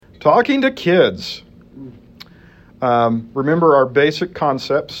Talking to kids. Remember our basic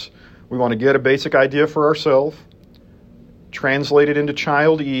concepts. We want to get a basic idea for ourselves, translate it into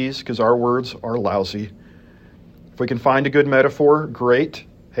childese, because our words are lousy. If we can find a good metaphor, great.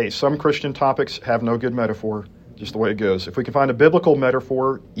 Hey, some Christian topics have no good metaphor, just the way it goes. If we can find a biblical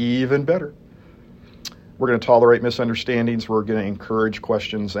metaphor, even better. We're going to tolerate misunderstandings. We're going to encourage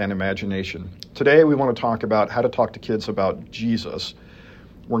questions and imagination. Today we want to talk about how to talk to kids about Jesus.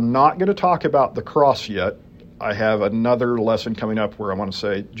 We're not going to talk about the cross yet. I have another lesson coming up where I want to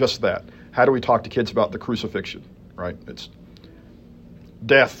say just that. How do we talk to kids about the crucifixion, right? It's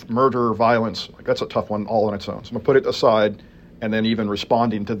death, murder, violence. That's a tough one all on its own. So I'm going to put it aside, and then even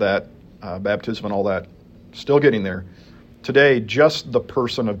responding to that, baptism and all that, still getting there. Today, just the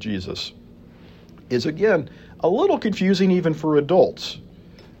person of Jesus is, again, a little confusing even for adults.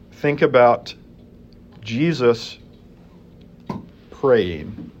 Think about Jesus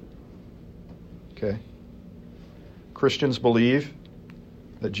praying. Okay? Christians believe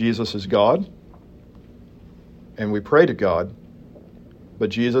that Jesus is God, and we pray to God, but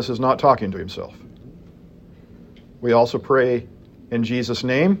Jesus is not talking to himself. We also pray in Jesus'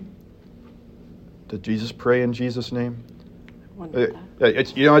 name. Did Jesus pray in Jesus' name?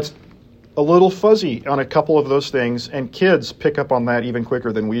 It's a little fuzzy on a couple of those things, and kids pick up on that even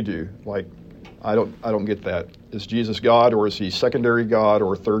quicker than we do. Like, I don't get that. Is Jesus God, or is he secondary God,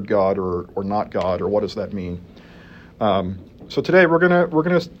 or third God, or not God, or what does that mean? So today we're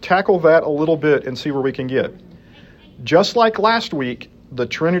gonna tackle that a little bit and see where we can get. Just like last week, the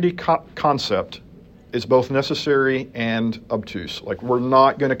Trinity concept is both necessary and obtuse. Like, we're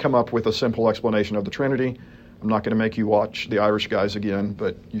not going to come up with a simple explanation of the Trinity. I'm not going to make you watch The Irish Guys again,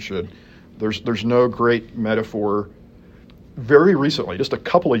 but you should. There's no great metaphor. Very recently, just a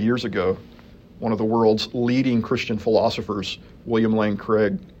couple of years ago, one of the world's leading Christian philosophers, William Lane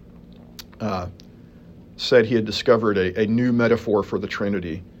Craig, said he had discovered a new metaphor for the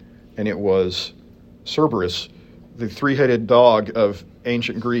Trinity, and it was Cerberus, the three-headed dog of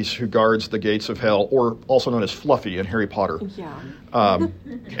ancient Greece who guards the gates of hell, or also known as Fluffy in Harry Potter. Yeah.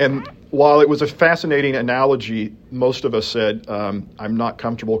 And while it was a fascinating analogy, most of us said, I'm not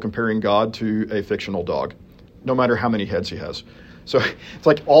comfortable comparing God to a fictional dog, no matter how many heads he has. So it's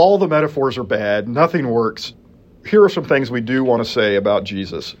like all the metaphors are bad, nothing works. Here are some things we do want to say about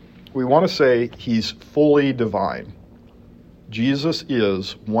Jesus. We want to say he's fully divine. Jesus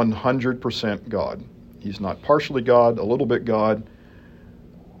is 100% God. He's not partially God, a little bit God,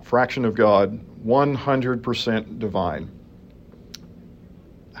 fraction of God, 100% divine.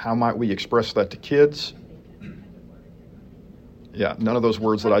 How might we express that to kids? Yeah, none of those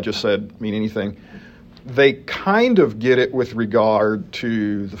words that I just said mean anything. They kind of get it with regard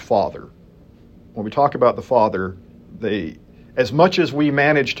to the Father. When we talk about the Father, as much as we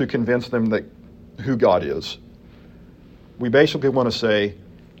manage to convince them that who God is, we basically want to say,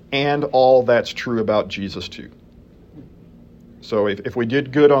 and all that's true about Jesus too. So if we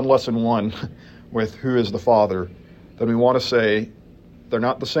did good on lesson 1 with who is the Father, then we want to say they're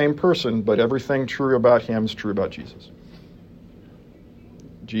not the same person, but everything true about him is true about Jesus.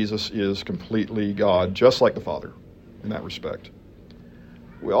 Jesus is completely God, just like the Father in that respect.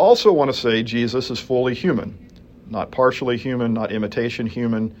 We also want to say Jesus is fully human, not partially human, not imitation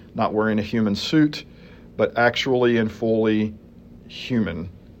human, not wearing a human suit, but actually and fully human.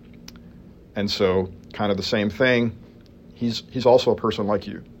 And so, kind of the same thing, he's also a person like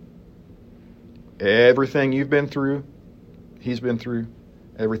you. Everything you've been through, he's been through.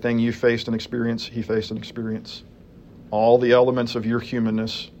 Everything you faced and experienced, he faced and experienced. All the elements of your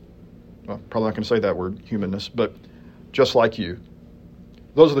humanness, well, probably not going to say that word, humanness, but just like you.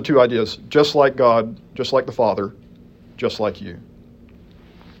 Those are the two ideas, just like God, just like the Father, just like you.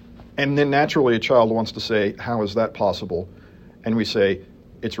 And then naturally a child wants to say, how is that possible? And we say,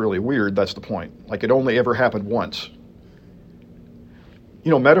 it's really weird, that's the point. Like, it only ever happened once.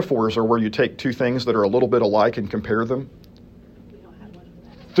 You know, metaphors are where you take two things that are a little bit alike and compare them.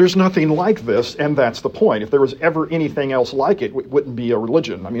 There's nothing like this, and that's the point. If there was ever anything else like it, it wouldn't be a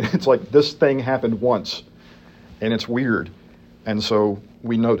religion. I mean, it's like this thing happened once, and it's weird. And so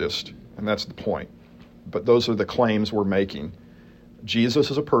we noticed, and that's the point. But those are the claims we're making.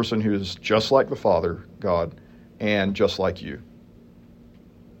 Jesus is a person who is just like the Father, God, and just like you.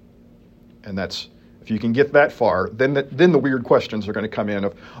 And that's, if you can get that far, then the weird questions are going to come in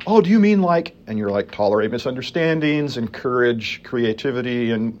of, oh, do you mean like, and you're like, tolerate misunderstandings, encourage creativity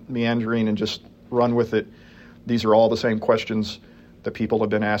and meandering, and just run with it. These are all the same questions that people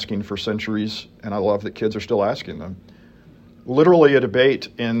have been asking for centuries, and I love that kids are still asking them. Literally a debate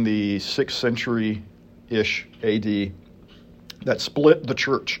in the 6th century-ish AD that split the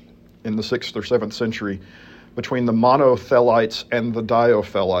church in the 6th or 7th century between the monothelites and the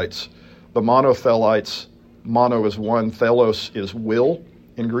diothelites. The monothelites, mono is one, thelos is will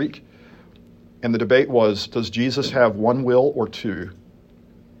in Greek. And the debate was, does Jesus have one will or two?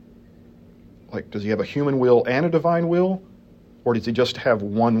 Like, does he have a human will and a divine will? Or does he just have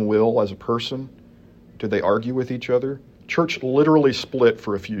one will as a person? Do they argue with each other? Church literally split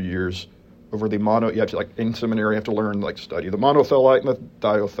for a few years over the mono. You have to, like, in seminary, you have to learn, like, study the monothelite and the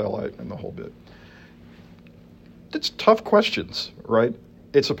diothelite and the whole bit. It's tough questions, right?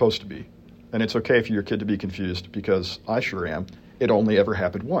 It's supposed to be. And it's okay for your kid to be confused, because I sure am. It only ever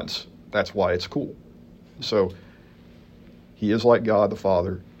happened once. That's why it's cool. So, he is like God the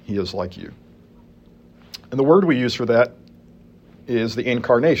Father. He is like you. And the word we use for that is the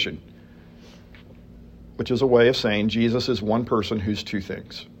incarnation, which is a way of saying Jesus is one person who's two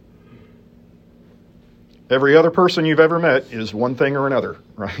things. Every other person you've ever met is one thing or another,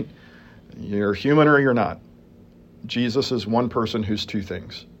 right? You're human or you're not. Jesus is one person who's two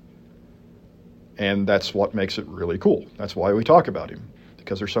things. And that's what makes it really cool. That's why we talk about him,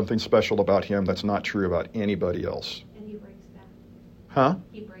 because there's something special about him that's not true about anybody else. And he breaks math. Huh?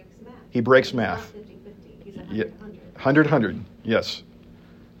 He breaks math. He breaks math. He's not 50-50. He's 100-100. Yeah. 100-100, yes.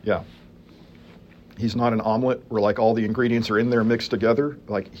 Yeah. He's not an omelet where, like, all the ingredients are in there mixed together.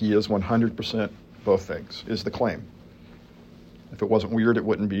 Like, he is 100% both things, is the claim. If it wasn't weird, it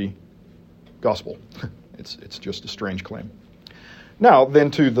wouldn't be gospel. It's just a strange claim. Now,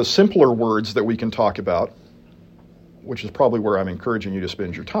 then, to the simpler words that we can talk about, which is probably where I'm encouraging you to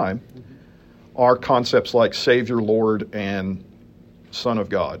spend your time, are concepts like Savior, Lord, and Son of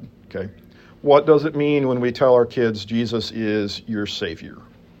God. Okay, what does it mean when we tell our kids Jesus is your Savior?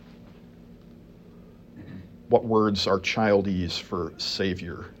 What words are childese for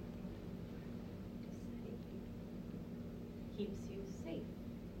Savior? Keeps you safe.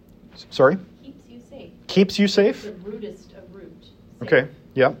 Sorry? Keeps you safe. Keeps you safe? The rootest of root. Safe. Okay,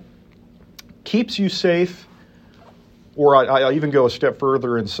 yeah. Keeps you safe, or I even go a step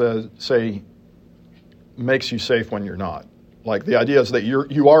further and say makes you safe when you're not. Like, the idea is that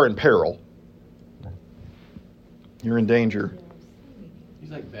you are in peril. You're in danger. He's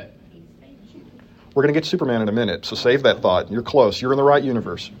like Batman. We're going to get to Superman in a minute, so save that thought. You're close. You're in the right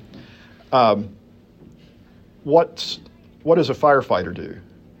universe. What does a firefighter do?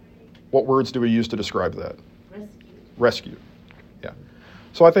 What words do we use to describe that? Rescue. Yeah.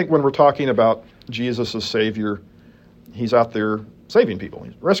 So I think when we're talking about Jesus as Savior, he's out there saving people.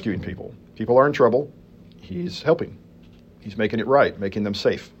 He's rescuing people. People are in trouble. He's helping. He's making it right, making them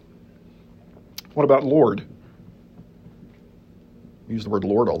safe. What about Lord? We use the word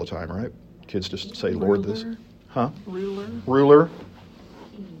Lord all the time, right? Kids just say Lord this. Huh? Ruler.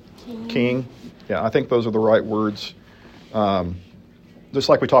 King. Yeah, I think those are the right words. Just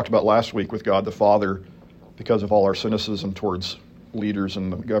like we talked about last week with God the Father, because of all our cynicism towards leaders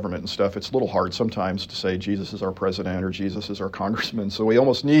and the government and stuff, it's a little hard sometimes to say Jesus is our president or Jesus is our congressman. So we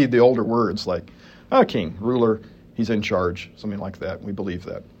almost need the older words like king, ruler, he's in charge, something like that. We believe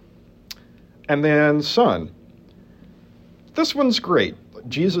that. And then Son. This one's great.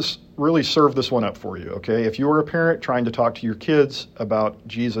 Jesus really served this one up for you, okay? If you were a parent trying to talk to your kids about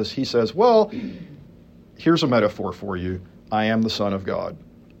Jesus, he says, well, here's a metaphor for you. I am the Son of God,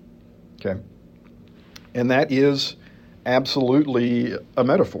 okay? And that is absolutely a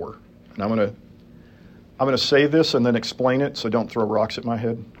metaphor. And I'm going to say this and then explain it, so don't throw rocks at my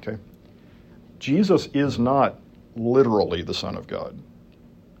head, okay? Jesus is not literally the Son of God.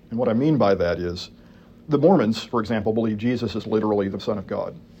 And what I mean by that is, the Mormons, for example, believe Jesus is literally the Son of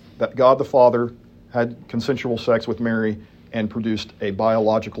God. That God the Father had consensual sex with Mary and produced a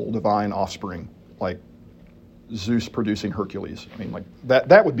biological divine offspring, like Zeus producing Hercules. I mean, like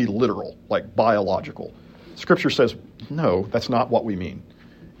that would be literal, like biological. Scripture says, no, that's not what we mean.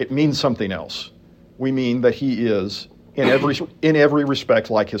 It means something else. We mean that he is, in every respect,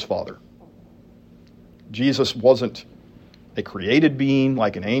 like his Father. Jesus wasn't a created being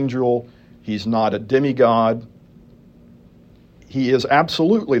like an angel. He's not a demigod. He is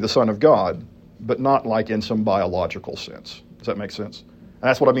absolutely the Son of God, but not like in some biological sense. Does that make sense? And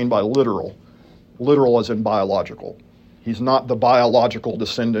that's what I mean by literal. Literal as in biological. He's not the biological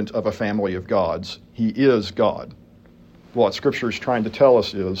descendant of a family of gods. He is God. What Scripture is trying to tell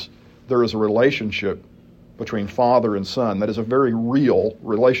us is there is a relationship between Father and Son that is a very real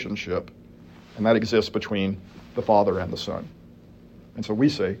relationship, and that exists between the Father and the Son. And so we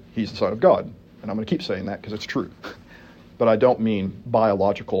say he's the Son of God. And I'm going to keep saying that because it's true. But I don't mean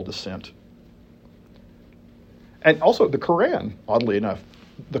biological descent. And also the Quran, oddly enough,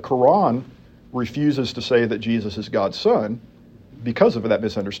 the Quran refuses to say that Jesus is God's Son, because of that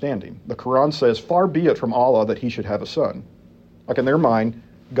misunderstanding. The Quran says, far be it from Allah that he should have a son. Like in their mind,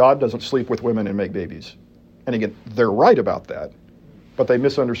 God doesn't sleep with women and make babies. And again, they're right about that, but they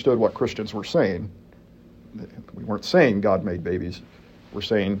misunderstood what Christians were saying. We weren't saying God made babies. We're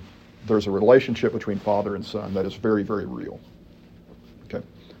saying there's a relationship between father and son that is very, very real. Okay,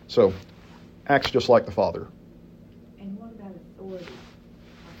 so acts just like the Father. And what about authority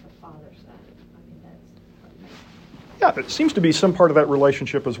on the Father's side? I mean, that's what makes Yeah, it seems to be some part of that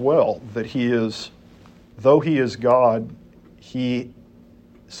relationship as well, that he is, though he is God, he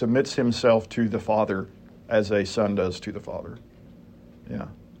submits himself to the Father as a son does to the Father. Yeah.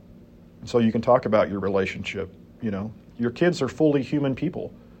 And so you can talk about your relationship, you know. Your kids are fully human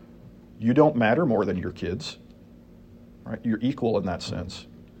people. You don't matter more than your kids, right? You're equal in that sense.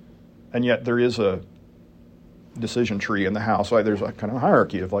 And yet there is a decision tree in the house. Like there's a kind of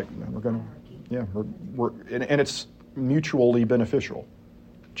hierarchy of like, we're going to, yeah, and it's mutually beneficial.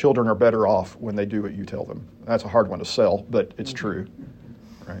 Children are better off when they do what you tell them. That's a hard one to sell, but it's true,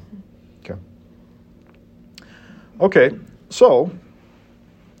 right? Okay. Okay, so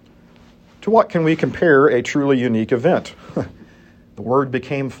to what can we compare a truly unique event? The Word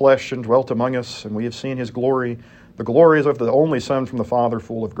became flesh and dwelt among us, and we have seen his glory. The glory is of the only Son from the Father,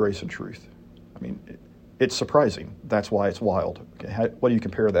 full of grace and truth. I mean, it's surprising. That's why it's wild. Okay, what do you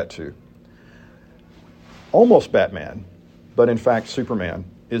compare that to? Almost Batman, but in fact Superman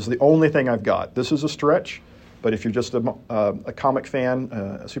is the only thing I've got. This is a stretch, but if you're just a comic fan,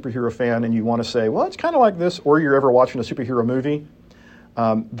 a superhero fan, and you want to say, well, it's kind of like this, or you're ever watching a superhero movie,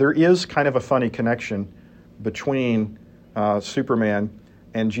 there is kind of a funny connection between Superman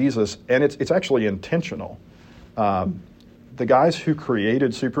and Jesus, and it's actually intentional. The guys who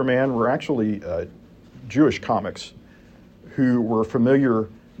created Superman were actually Jewish comics who were familiar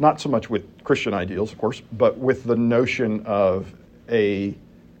not so much with Christian ideals, of course, but with the notion of a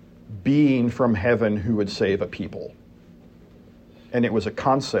being from heaven who would save a people. And it was a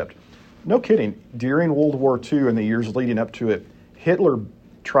concept. No kidding. During World War II and the years leading up to it, Hitler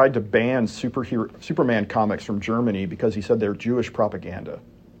tried to ban Superman comics from Germany because he said they're Jewish propaganda.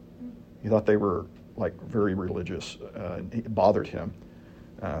 He thought they were like very religious. It bothered him.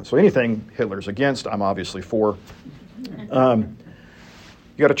 So anything Hitler's against, I'm obviously for.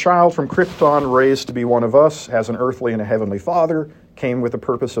 You got a child from Krypton raised to be one of us, has an earthly and a heavenly father, came with the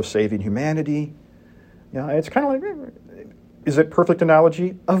purpose of saving humanity. Yeah, it's kind of like, is it perfect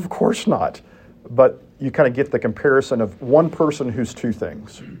analogy? Of course not. But you kind of get the comparison of one person who's two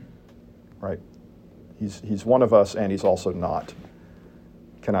things, right? He's one of us and he's also not.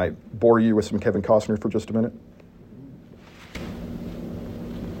 Can I bore you with some Kevin Costner for just a minute?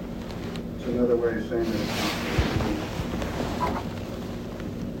 It's another way of saying that.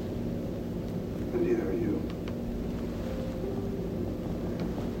 And neither are you.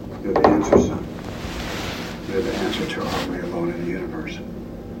 You're the answer, son. You're the answer to our way alone in the universe.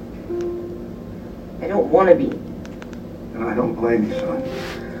 I don't want to be. And I don't blame you, son.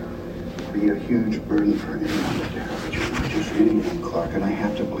 It'd be a huge burden for anyone to bear, but you're not just any young Clark, and I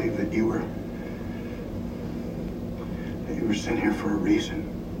have to believe that you were sent here for a reason.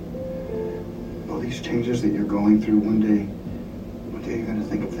 All these changes that you're going through, one day you're going to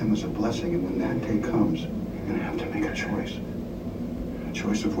think of them as a blessing, and when that day comes, you're going to have to make a choice. A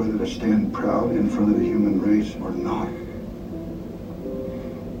choice of whether to stand proud in front of the human race or not.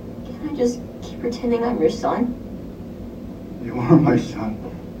 Can I just keep pretending I'm your son? You are my son.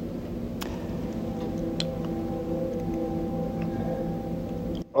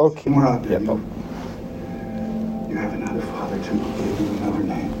 Okay. More out there. Yep. You have another father too who gave you another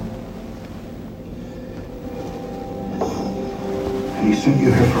name. And he sent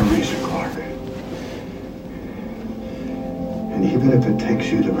you here for a reason, Clark. And even if it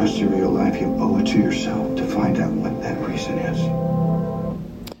takes you the rest of your life, you owe it to yourself to find out what that reason is.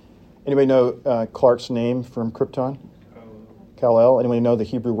 Anybody know Clark's name from Krypton? Kal-El. Anybody know the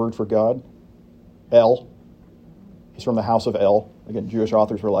Hebrew word for God? El. He's from the house of El. Again, Jewish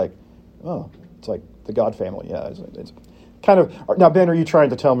authors were like, oh, it's like the God family. Yeah, it's kind of. Now, Ben, are you trying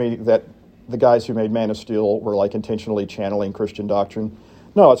to tell me that the guys who made Man of Steel were like intentionally channeling Christian doctrine?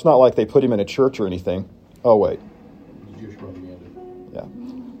 No, it's not like they put him in a church or anything. Oh, wait. Jewish propaganda. Yeah.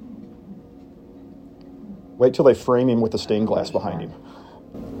 Wait till they frame him with the stained glass behind him.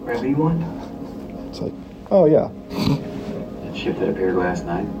 Wherever you want. It's like, oh, yeah. That ship that appeared last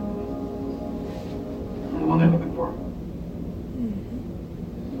night. The one they're looking for.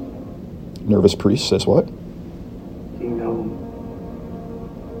 Nervous priest says what? Do you know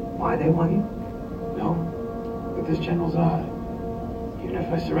why they want you? No. But this general's odd. Even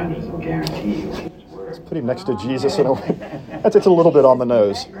if I surrender, there's no guarantee he'll keep his word. Put him next to Jesus in a way. It's a little bit on the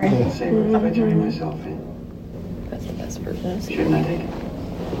nose. Savers, I turn myself in. That's the best version. Shouldn't I take it?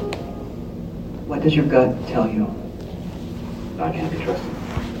 What does your gut tell you? I can't be trusted.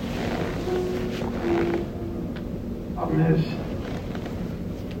 Problem is,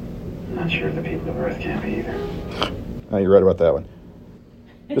 I'm not sure the people of Earth can be either. Oh, you're right about that one.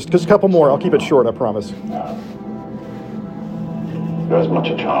 Just a couple more. I'll keep it short, I promise. You're as much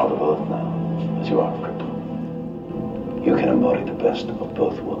a child of Earth now as you are of Krypton. You can embody the best of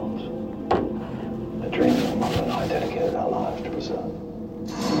both worlds. A dream your mother and I dedicated our lives to preserve.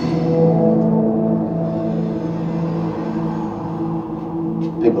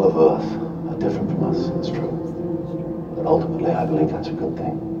 People of Earth are different from us, it's true. But ultimately, I believe that's a good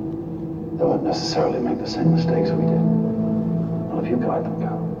thing. They won't necessarily make the same mistakes we did. Well, if you guide them,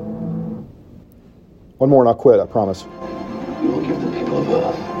 Cal. One more and I'll quit, I promise. You will give the people of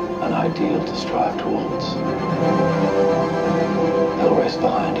Earth an ideal to strive towards. They'll race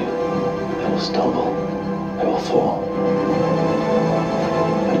behind you. They will stumble. They will fall.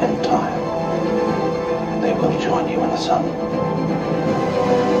 But in time, they will join you in the sun.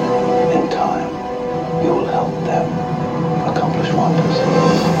 In time, you will help them accomplish wonders.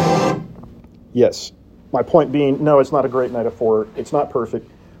 Yes. My point being, no, it's not a great metaphor. It's not perfect.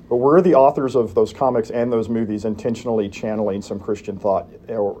 But were the authors of those comics and those movies intentionally channeling some Christian thought?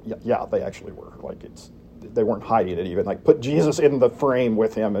 Or, yeah, they actually were. They weren't hiding it even. Like, put Jesus in the frame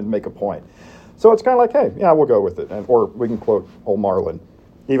with him and make a point. So it's kind of like, hey, yeah, we'll go with it. Or we can quote old Marlin.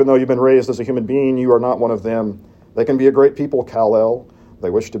 Even though you've been raised as a human being, you are not one of them. They can be a great people, Kal-El. They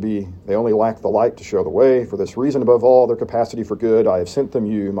wish to be. They only lack the light to show the way. For this reason, above all, their capacity for good, I have sent them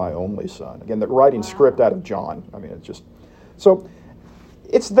you, my only son. Again, that writing script out of John. I mean, it's just... So...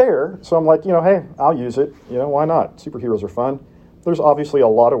 It's there, so I'm like, hey, I'll use it. Why not? Superheroes are fun. There's obviously a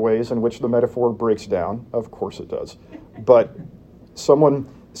lot of ways in which the metaphor breaks down. Of course it does. But someone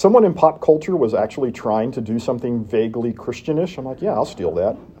in pop culture was actually trying to do something vaguely Christianish. I'm like, yeah, I'll steal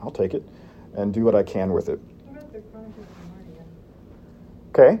that. I'll take it and do what I can with it. What about the Chronicles of Narnia?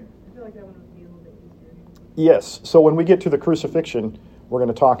 Okay. I feel like that one would be a little bit easier. Yes. So when we get to the crucifixion, we're going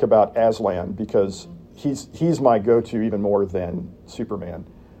to talk about Aslan because he's my go-to even more than Superman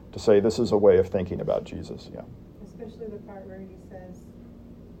to say this is a way of thinking about Jesus. Yeah. Especially the part where he says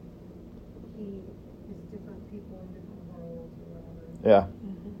he is different people in different worlds or whatever.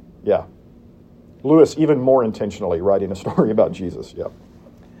 Yeah. Yeah. Lewis even more intentionally writing a story about Jesus. Yeah.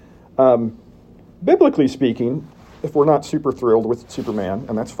 Biblically speaking, if we're not super thrilled with Superman,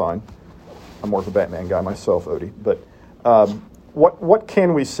 and that's fine. I'm more of a Batman guy myself, Odie, but what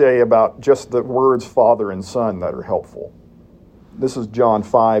can we say about just the words Father and Son that are helpful? This is John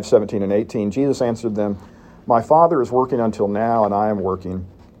 5:17 and 18. Jesus answered them, "My Father is working until now, and I am working."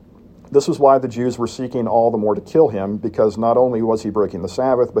 This was why the Jews were seeking all the more to kill him, because not only was he breaking the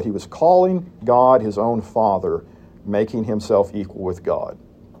Sabbath, but he was calling God his own Father, making himself equal with God.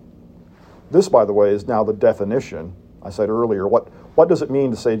 This, by the way, is now the definition. I said earlier, what does it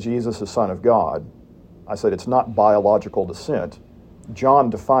mean to say Jesus is Son of God? I said it's not biological descent. John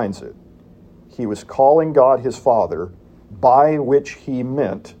defines it. He was calling God his Father, by which he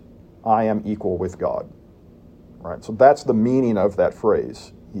meant, I am equal with God. Right? So that's the meaning of that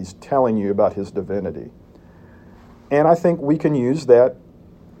phrase. He's telling you about his divinity. And I think we can use that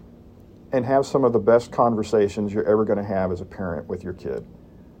and have some of the best conversations you're ever going to have as a parent with your kid.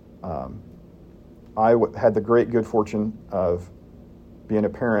 I had the great good fortune of being a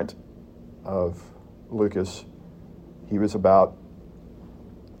parent of Lucas. He was about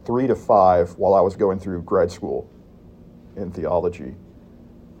 3 to 5 while I was going through grad school in theology,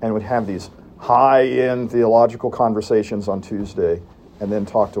 and would have these high-end theological conversations on Tuesday and then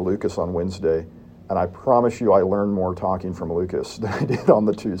talk to Lucas on Wednesday. And I promise you I learned more talking from Lucas than I did on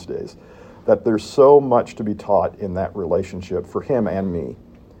the Tuesdays. That there's so much to be taught in that relationship for him and me.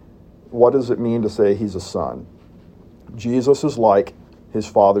 What does it mean to say he's a son? Jesus is like his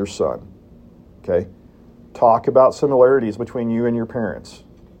Father's son. Okay? Talk about similarities between you and your parents.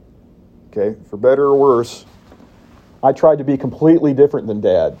 Okay? For better or worse, I tried to be completely different than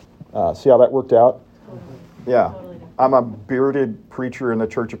Dad. See how that worked out? Yeah. I'm a bearded preacher in the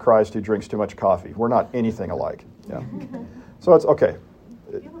Church of Christ who drinks too much coffee. We're not anything alike. Yeah. So it's okay.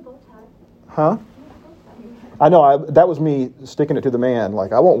 You have a bow tie. Huh? I know, that was me sticking it to the man.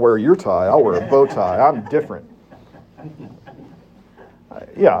 Like, I won't wear your tie, I'll wear a bow tie. I'm different.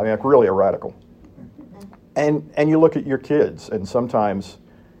 Yeah, I mean, like really a radical. And you look at your kids, and sometimes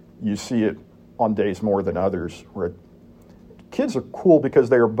you see it on days more than others, where kids are cool because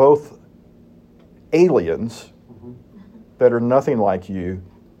they are both aliens that are nothing like you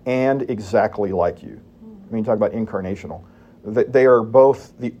and exactly like you. I mean, talk about incarnational. They are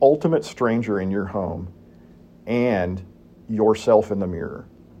both the ultimate stranger in your home and yourself in the mirror.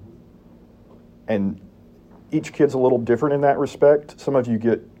 And each kid's a little different in that respect. Some of you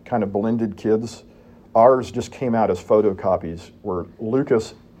get kind of blended kids. Ours just came out as photocopies where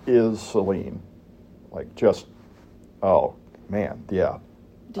Lucas is Celine. Like just, oh, man, yeah.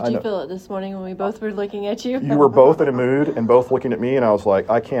 Did you feel it this morning when we both were looking at you? You were both in a mood and both looking at me, and I was like,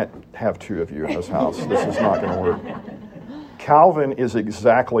 I can't have two of you in this house. This is not going to work. Calvin is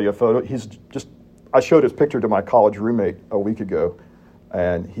exactly a photo. I showed his picture to my college roommate a week ago,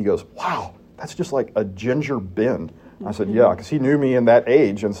 and he goes, wow, that's just like a ginger Ben. I said, yeah, because he knew me in that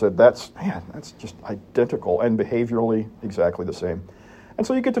age and said, that's just identical and behaviorally exactly the same. And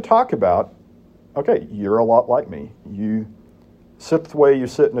so you get to talk about, okay, you're a lot like me. You sit the way you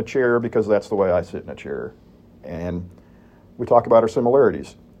sit in a chair because that's the way I sit in a chair. And we talk about our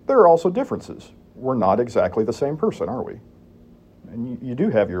similarities. There are also differences. We're not exactly the same person, are we? And you do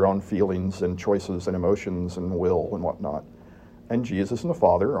have your own feelings and choices and emotions and will and whatnot. And Jesus and the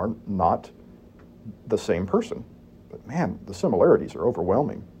Father are not the same person. But man, the similarities are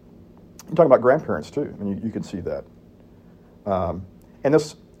overwhelming. You're talking about grandparents too, and you can see that. And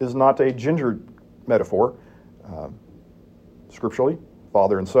this is not a gender metaphor. Scripturally,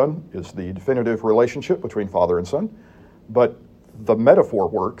 father and son is the definitive relationship between father and son. But the metaphor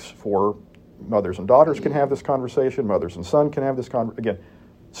works for mothers and daughters can have this conversation, mothers and son can have this conversation. Again,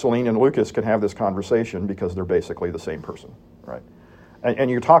 Celine and Lucas can have this conversation because they're basically the same person, right?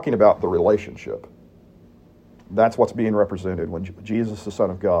 And you're talking about the relationship. That's what's being represented when Jesus, the Son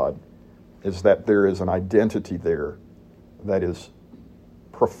of God, is that there is an identity there that is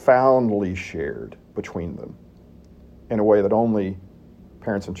profoundly shared between them in a way that only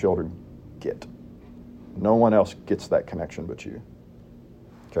parents and children get. No one else gets that connection but you.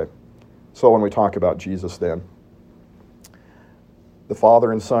 Okay? So when we talk about Jesus then, the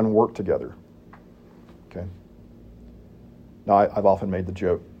Father and Son work together. Okay? Now, I've often made the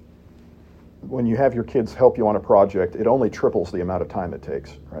joke, when you have your kids help you on a project, it only triples the amount of time it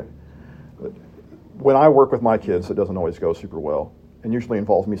takes, right? But when I work with my kids, it doesn't always go super well, and usually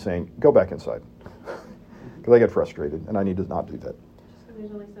involves me saying, go back inside, because I get frustrated, and I need to not do that. So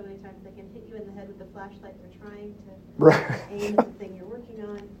there's only so many times they can hit you in the head with the flashlight they're trying to aim at the thing you're working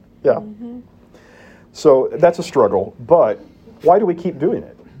on. Yeah. Mm-hmm. So that's a struggle, but why do we keep doing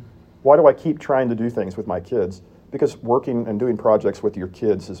it? Why do I keep trying to do things with my kids? Because working and doing projects with your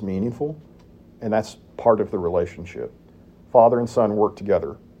kids is meaningful, and that's part of the relationship. Father and Son work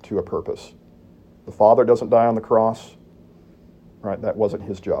together to a purpose. The Father doesn't die on the cross, right? That wasn't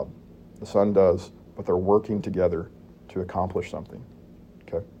his job. The Son does, but they're working together to accomplish something,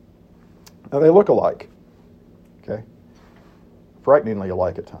 okay? Now, they look alike, okay? Frighteningly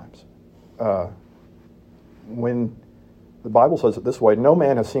alike at times. When the Bible says it this way, no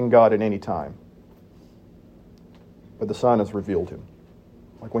man has seen God at any time, but the Son has revealed him.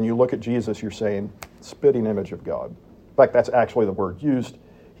 Like when you look at Jesus, you're saying, spitting image of God. In fact, that's actually the word used.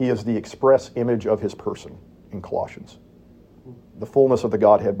 He is the express image of his person in Colossians. The fullness of the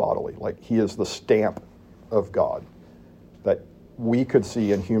Godhead bodily. Like he is the stamp of God that we could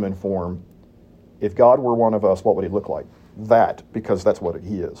see in human form. If God were one of us, what would he look like? That, because that's what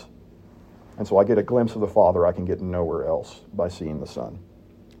he is. And so I get a glimpse of the Father I can get nowhere else by seeing the Son.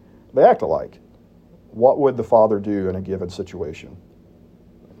 They act alike. What would the Father do in a given situation?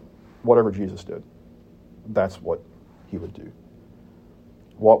 Whatever Jesus did. That's what he would do.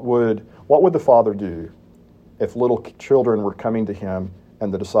 What would the Father do if little children were coming to him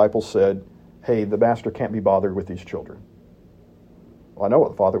and the disciples said, hey, the master can't be bothered with these children? Well, I know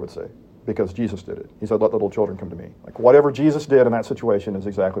what the Father would say, because Jesus did it. He said, let little children come to me. Like whatever Jesus did in that situation is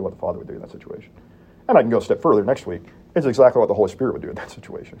exactly what the Father would do in that situation. And I can go a step further next week. It's exactly what the Holy Spirit would do in that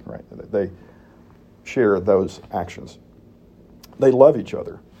situation, right? They share those actions. They love each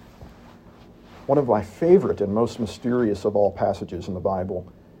other. One of my favorite and most mysterious of all passages in the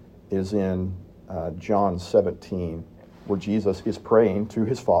Bible is in John 17, where Jesus is praying to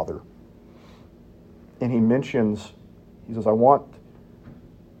his Father. And he says, I want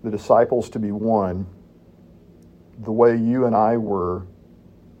the disciples to be one the way you and I were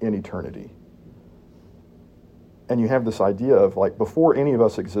in eternity. And you have this idea of like before any of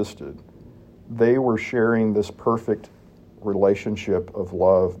us existed, they were sharing this perfect relationship of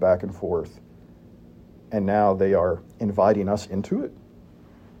love back and forth. And now they are inviting us into it.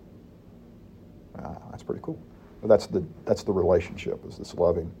 That's pretty cool. But that's the relationship, is this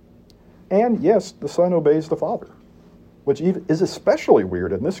loving. And yes, the Son obeys the Father, which is especially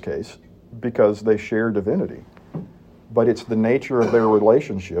weird in this case because they share divinity. But it's the nature of their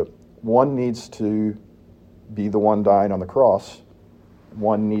relationship. One needs to be the one dying on the cross.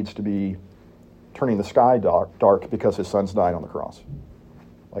 One needs to be turning the sky dark because his son's dying on the cross.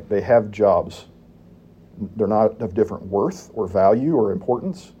 Like, they have jobs. They're not of different worth or value or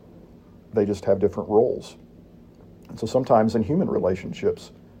importance. They just have different roles. And so sometimes in human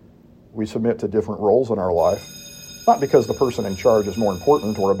relationships, we submit to different roles in our life, not because the person in charge is more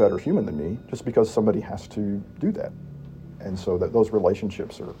important or a better human than me, just because somebody has to do that. And so that those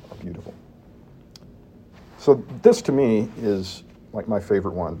relationships are beautiful. So this, to me, is like my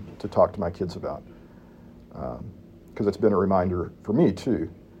favorite one to talk to my kids about, because it's been a reminder for me, too.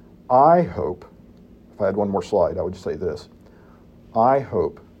 I hope, if I had one more slide, I would say this. I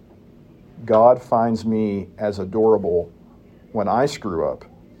hope God finds me as adorable when I screw up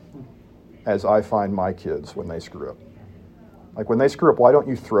as I find my kids when they screw up. Like, when they screw up, why don't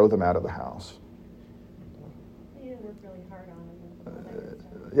you throw them out of the house? You work really hard on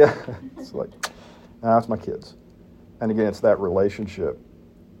them. Yeah, it's like, it's my kids. And again, it's that relationship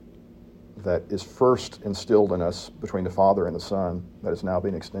that is first instilled in us between the Father and the Son that is now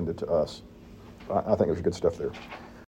being extended to us. I think there's good stuff there.